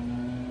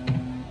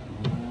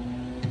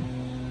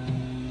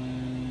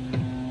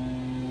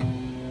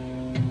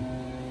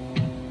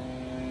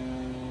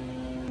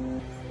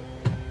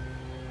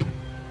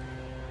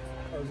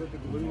 Oh, is it the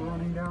glue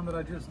running down that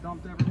I just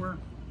dumped everywhere?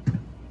 I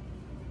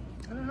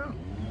don't know.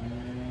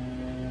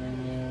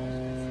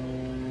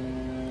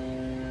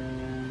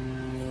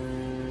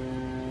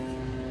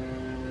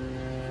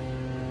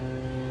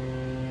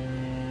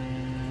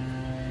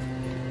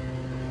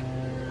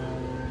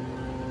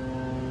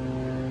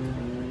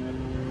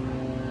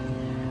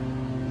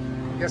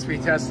 I guess we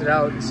test it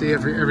out and see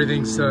if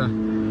everything's before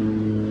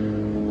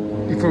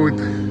we.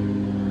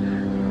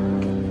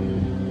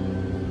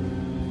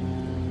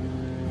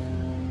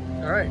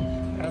 All right,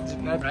 that's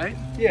right.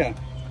 Yeah.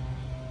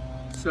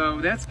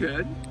 So that's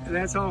good.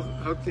 That's all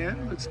hooked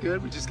in. Looks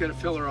good. We just got to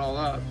fill her all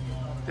up.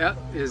 That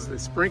is the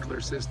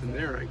sprinkler system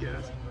there, I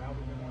guess.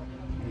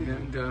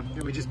 And then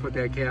we just put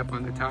that cap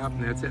on the top,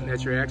 and that's it. And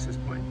that's your access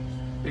point.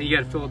 Then you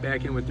got to fill it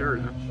back in with dirt,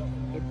 huh?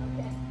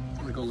 I'm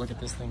gonna go look at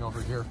this thing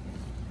over here.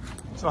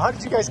 So how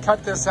did you guys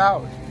cut this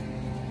out?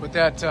 With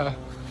that,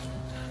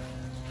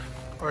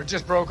 or it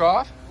just broke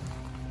off?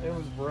 It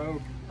was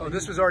broke. Oh,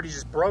 this was already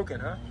just broken,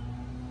 huh?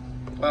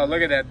 Wow,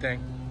 look at that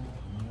thing.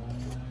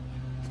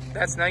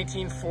 That's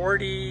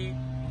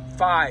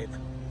 1945.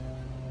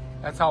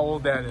 That's how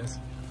old that is.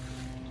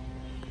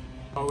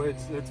 Oh,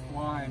 it's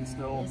flying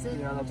still. Is it?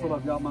 Yeah, that's what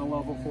I've got my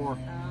level for.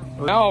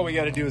 Now all we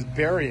got to do is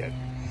bury it.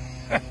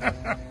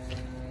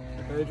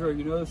 Pedro,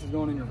 you know this is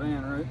going in your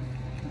van, right?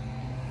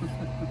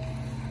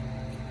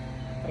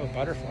 Oh,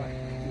 butterfly.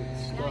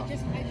 Yeah, I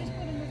just put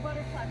in the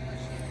butterfly bush.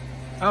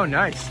 Oh,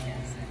 nice.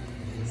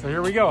 So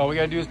here we go. All we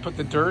got to do is put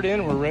the dirt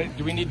in. We're ready.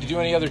 Do we need to do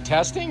any other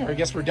testing, or I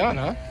guess we're done,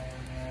 huh?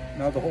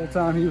 No, the whole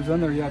time he was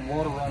in there, you had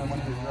water running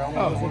when he was drowning.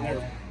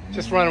 Oh,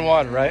 just running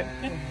water, right?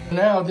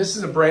 Now this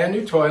is a brand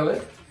new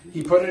toilet.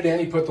 He put it in.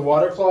 He put the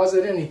water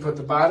closet in. He put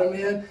the bottom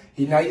in.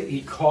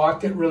 He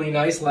caulked it really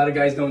nice. A lot of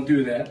guys don't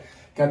do that.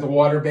 Got the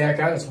water back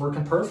on. It's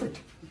working perfect.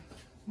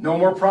 No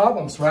more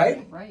problems,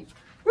 right? Right.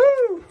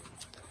 Woo!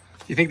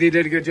 You think they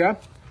did a good job?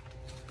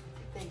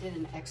 They did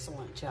an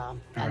excellent job.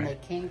 All And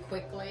right. they came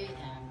quickly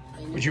and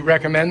they Would you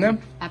recommend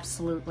them?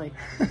 Absolutely.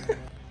 You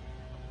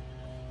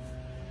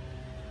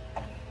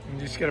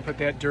just got to put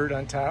that dirt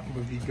on top and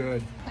we'll be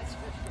good. That's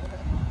for sure.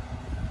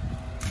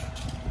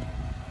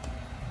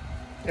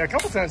 Yeah, a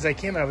couple times I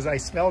came and I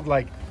smelled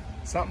like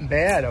something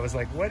bad. I was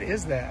like, what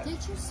is that?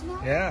 Did you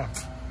smell it? Yeah,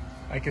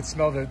 I could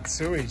smell the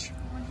sewage.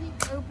 When he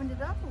opened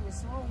it up, it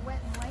was all wet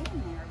and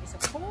laying there. It was a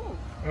cold.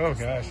 Oh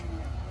gosh.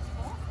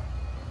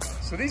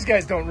 So these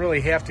guys don't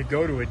really have to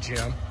go to a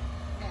gym.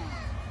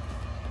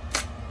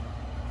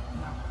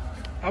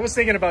 I was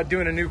thinking about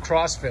doing a new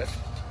CrossFit.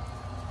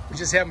 We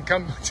just have them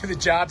come to the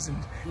jobs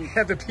and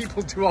have the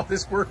people do all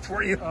this work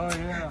for you. Oh,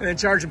 yeah. And then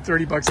charge them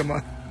 $30 a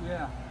month.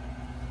 Yeah.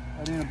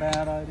 That ain't a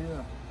bad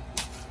idea.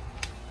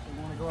 They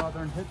want to go out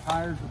there and hit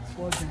tires with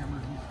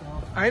sledgehammers and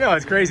stuff. I know,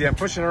 it's crazy. I'm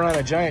pushing around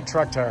a giant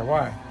truck tire.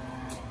 Why?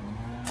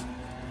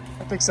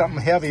 I pick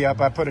something heavy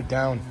up, I put it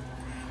down.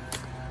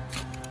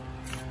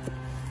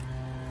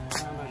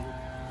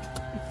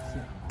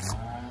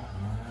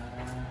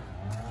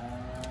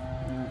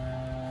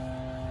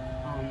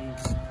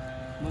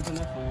 Nothing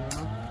else,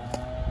 huh?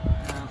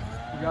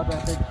 We got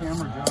that big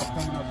camera job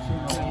coming up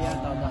soon.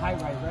 Yeah, the high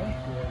rise, right?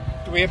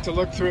 Yeah. Do we have to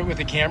look through it with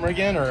the camera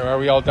again, or are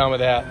we all done with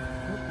that?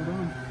 We're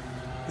done.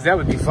 Because that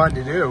would be fun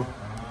to do.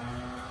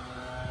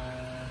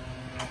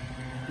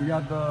 We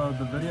got the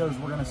videos.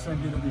 We're going to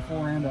send you the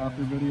before and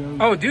after videos.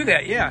 Oh, do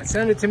that, yeah.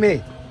 Send it to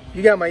me.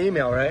 You got my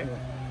email, right? Yeah.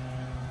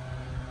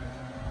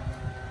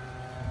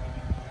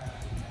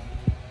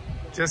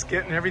 Just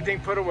getting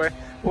everything put away.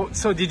 Well,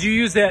 so did you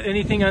use that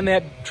anything on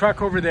that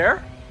truck over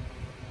there?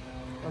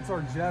 That's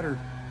our jetter.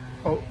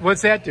 Oh,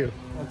 what's that do?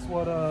 That's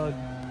what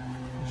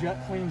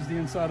jet cleans the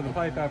inside of the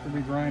pipe after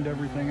we grind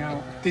everything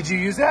out. Did you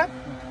use that?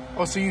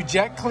 Oh, so you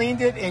jet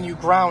cleaned it and you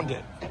ground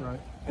it.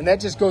 Right. And that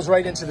just goes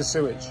right into the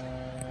sewage.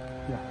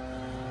 Yeah.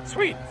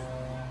 Sweet.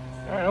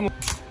 All right,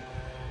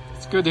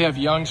 it's good to have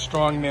young,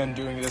 strong men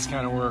doing this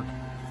kind of work.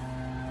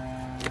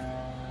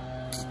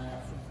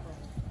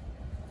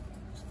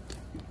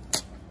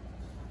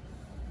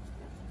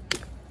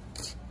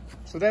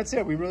 So that's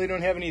it. We really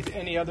don't have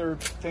any other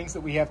things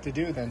that we have to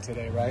do then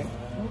today, right?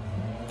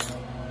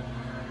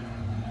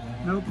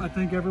 Nope, I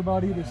think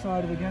everybody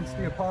decided against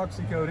the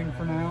epoxy coating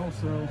for now,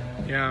 so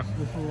Yeah.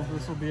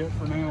 this will be it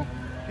for now.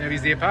 Yeah,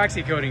 because the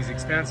epoxy coating is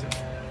expensive.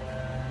 Yeah,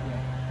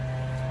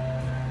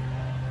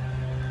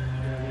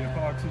 the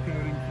epoxy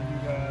coating for you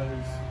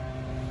guys.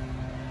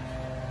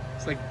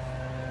 It's like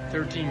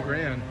 13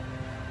 grand.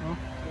 Oh,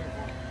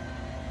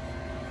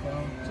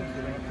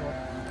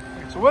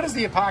 So what does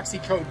the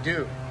epoxy coat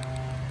do?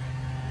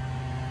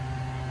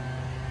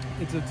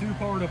 it's a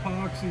two-part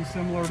epoxy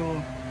similar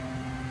to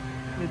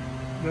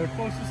the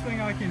closest thing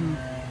I can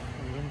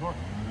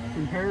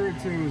compare it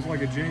to is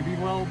like a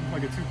JB weld,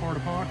 like a two-part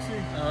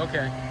epoxy. Oh,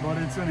 okay. But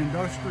it's an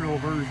industrial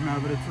version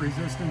of it. It's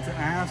resistant to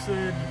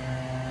acid,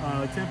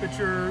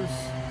 temperatures,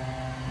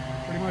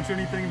 pretty much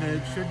anything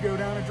that should go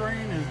down a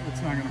drain,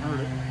 it's not going to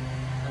hurt it.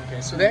 Okay,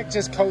 so that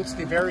just coats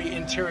the very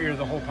interior of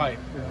the whole pipe.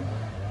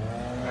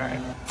 Yeah. All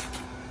right.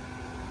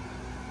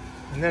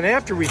 And then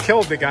after we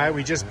killed the guy,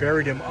 we just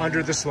buried him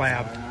under the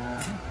slab.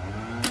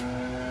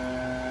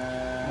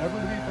 Never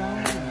to be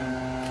found, and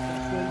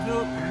that's what we do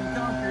it, in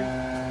concrete.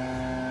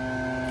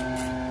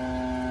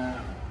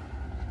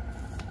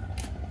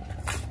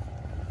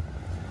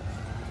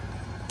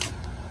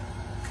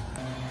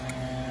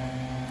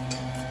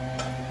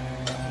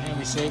 And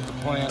we saved the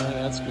planter,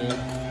 that's good.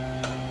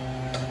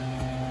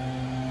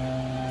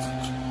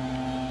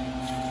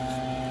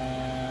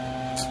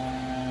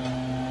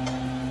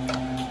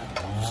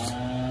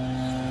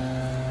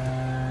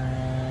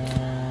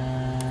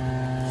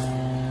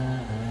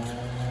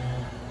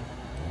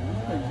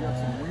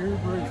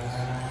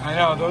 I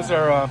know, those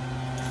are,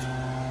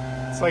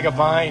 it's like a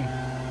vine.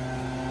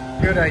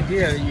 Good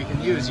idea that you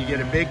can use. You get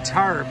a big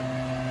tarp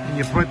and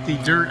you put the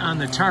dirt on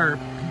the tarp.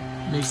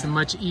 It makes it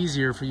much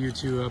easier for you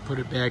to put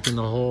it back in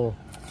the hole.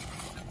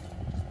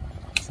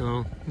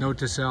 So, note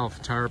to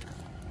self, tarp.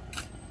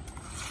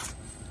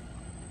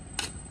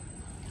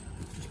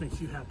 Just makes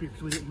you happier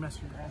because we didn't mess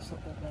your ass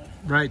up that bad.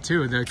 Right,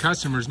 too. The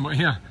customers,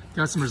 yeah,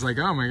 customers like,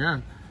 oh my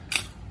God.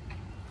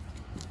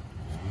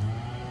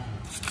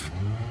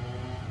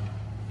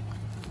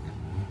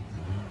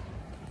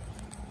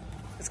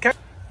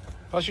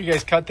 Plus, you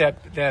guys cut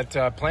that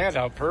plant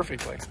out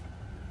perfectly.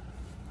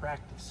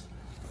 Practice.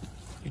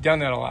 You've done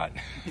that a lot.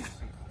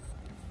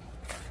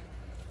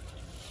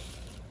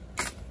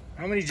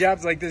 How many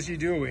jobs like this you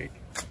do a week?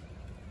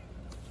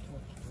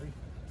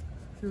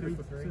 Two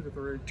to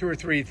three. 2 or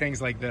 3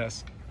 things like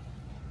this.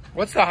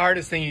 What's the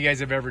hardest thing you guys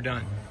have ever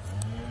done?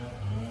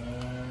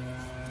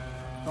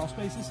 Crawl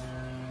spaces?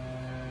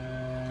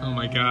 Oh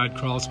my God,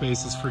 crawl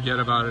spaces, forget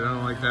about it. I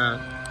don't like that.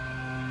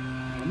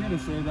 I'm going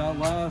to say that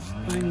last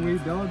thing we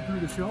dug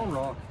through the shell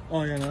rock.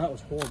 Oh yeah, no, that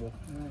was horrible.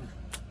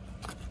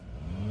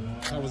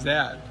 How was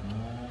that?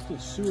 It's a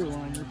sewer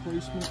line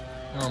replacement,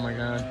 Oh my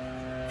God.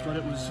 but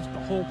it was just the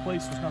whole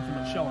place was nothing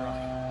but shell rock.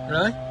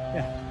 Really?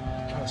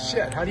 Yeah. Oh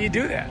shit, how do you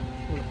do that?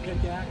 With a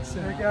pickaxe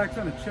and Pickaxe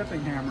and a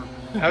chipping hammer.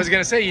 I was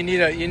gonna say you need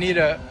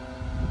a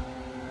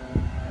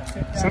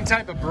some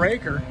type of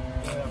breaker.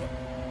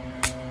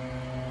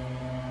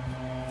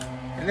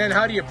 And then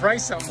how do you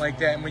price something like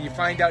that? And when you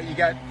find out you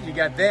got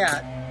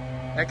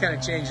that kind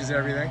of changes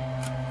everything.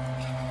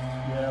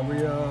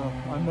 Yeah,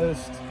 I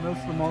missed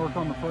the mark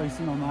on the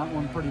pricing on that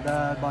one pretty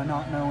bad by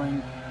not knowing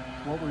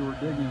what we were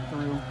digging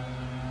through.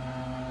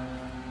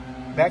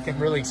 That can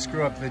really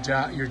screw up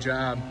your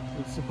job.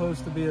 It's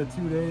supposed to be a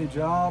 2-day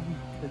job.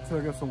 It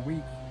took us a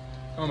week.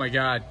 Oh my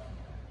God.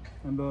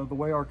 And the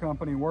way our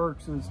company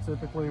works is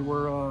typically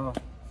we're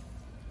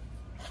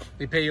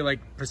They pay you like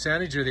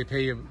percentage, or they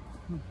pay you?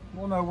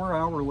 well, no, we're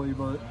hourly,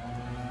 but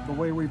the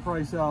way we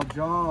price out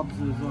jobs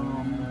is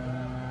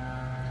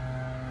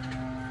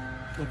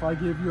if I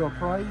give you a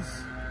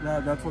price,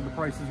 that's what the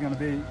price is going to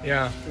be.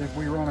 Yeah. If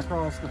we run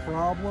across the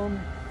problem,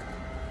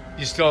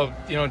 You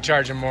don't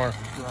charge them more.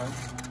 right.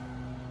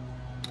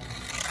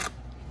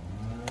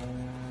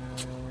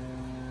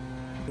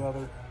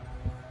 Together.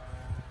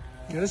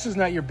 Yeah, this is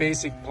not your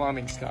basic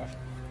plumbing stuff.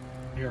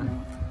 Here.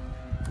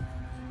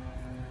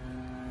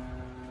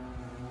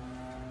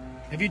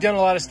 Have you done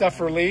a lot of stuff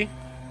for Lee?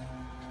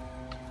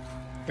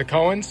 The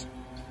Cohens?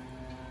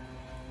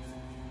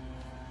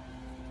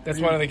 That's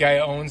one of the guy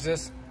who owns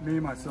this? Me,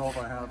 myself,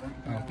 I haven't.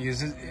 Oh,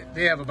 because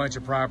they have a bunch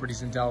of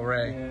properties in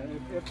Delray.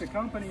 Yeah, if the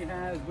company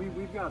has,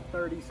 we've got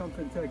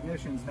 30-something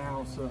technicians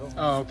now, so.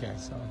 Oh, okay,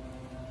 so.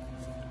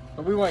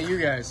 But we want you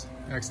guys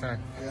next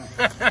time.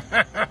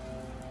 Yeah.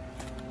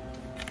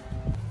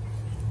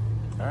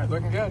 All right,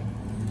 looking good.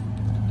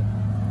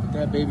 Put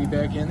that baby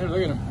back in there.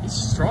 Look at him. He's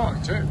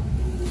strong, too.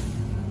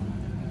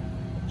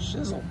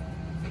 Shizzle.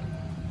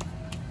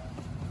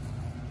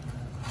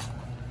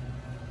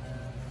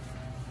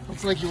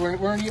 Looks like you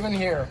weren't even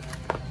here.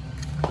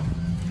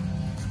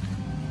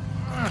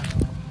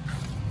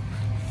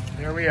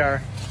 There we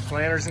are.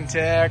 Planter's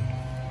intact.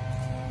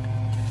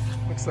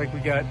 Looks like we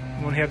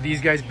won't have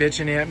these guys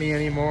bitching at me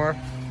anymore.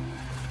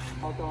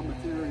 Out on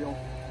material.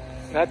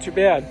 Not too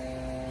bad.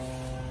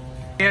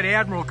 We had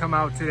Admiral come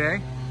out today.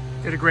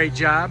 Did a great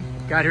job.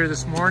 Got here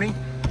this morning.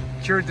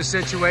 Cured the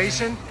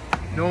situation.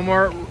 No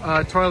more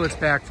toilets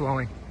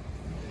backflowing.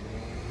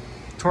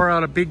 tore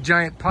out a big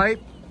giant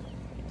pipe,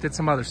 did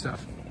some other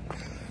stuff.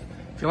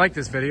 If you like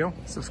this video,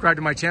 subscribe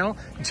to my channel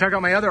and check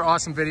out my other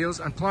awesome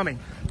videos on plumbing.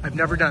 I've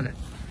never done it,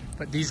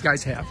 but these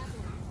guys have.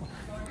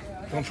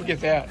 Don't forget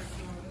that.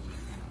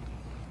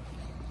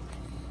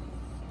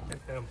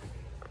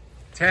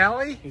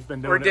 Tally? He's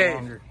been or doing it Dave?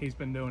 longer. He's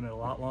been doing it a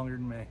lot longer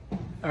than me.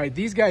 All right,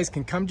 these guys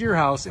can come to your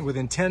house and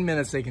within 10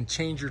 minutes they can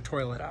change your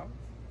toilet out.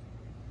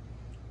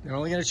 They're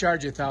only going to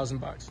charge you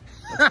 $1,000.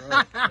 That's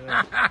right.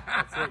 Yeah.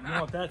 That's it. You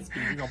want that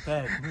speed, you're going to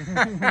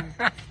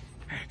pay.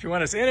 If you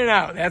want us in and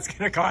out, that's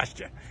going to cost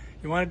you.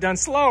 You want it done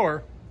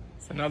slower,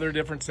 it's another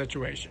different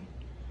situation.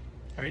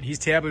 All right, he's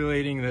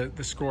tabulating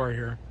the score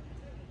here.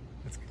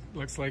 It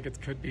looks like it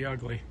could be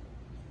ugly.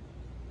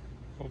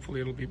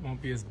 Hopefully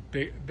won't be as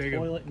big.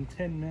 Toilet in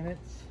 10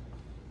 minutes.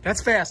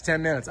 That's fast,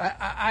 10 minutes.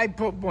 I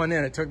put one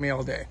in, it took me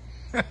all day.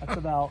 That's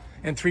about...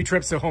 And 3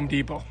 trips to Home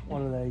Depot.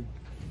 What are they?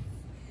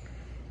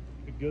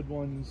 The good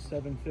one's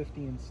 $750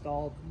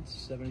 installed,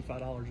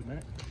 $75 a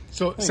minute.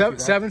 So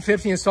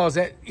 $750 installed, does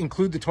that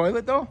include the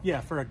toilet though?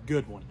 Yeah, for a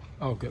good one.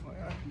 Oh, good one.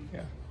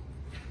 Yeah.